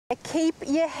Keep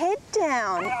your head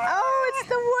down. Oh, it's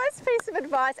the worst piece of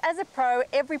advice. As a pro,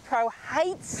 every pro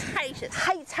hates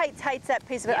that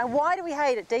piece of it. And why do we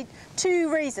hate it, Dee?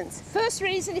 2 reasons. First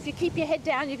reason, if you keep your head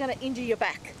down, you're going to injure your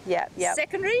back. Yeah.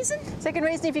 Second reason,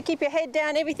 if you keep your head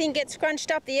down, everything gets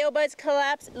scrunched up, the elbows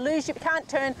collapse, can't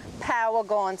turn, power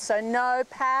gone. So no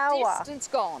power. Distance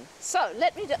gone. So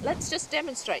let's just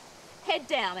demonstrate. Head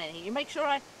down, Annie. You make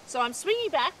sure so I'm swinging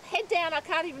back, head down, I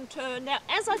can't even turn. Now,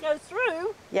 as I go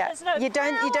through, there's no you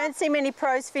don't see many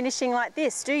pros finishing like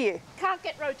this, do you? Can't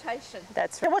get rotation.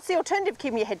 That's right. What's the alternative,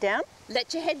 keeping your head down?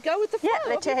 Let your head go with the flow. Yeah,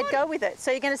 let your head go with it.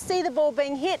 So you're going to see the ball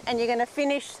being hit and you're going to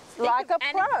finish like a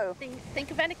pro.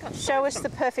 Think of Annika. Show us the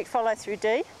perfect follow through,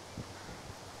 Dee.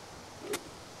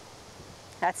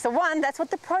 That's the one. That's what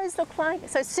the pros look like.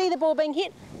 So see the ball being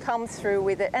hit, come through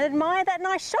with it and admire that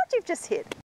nice shot you've just hit.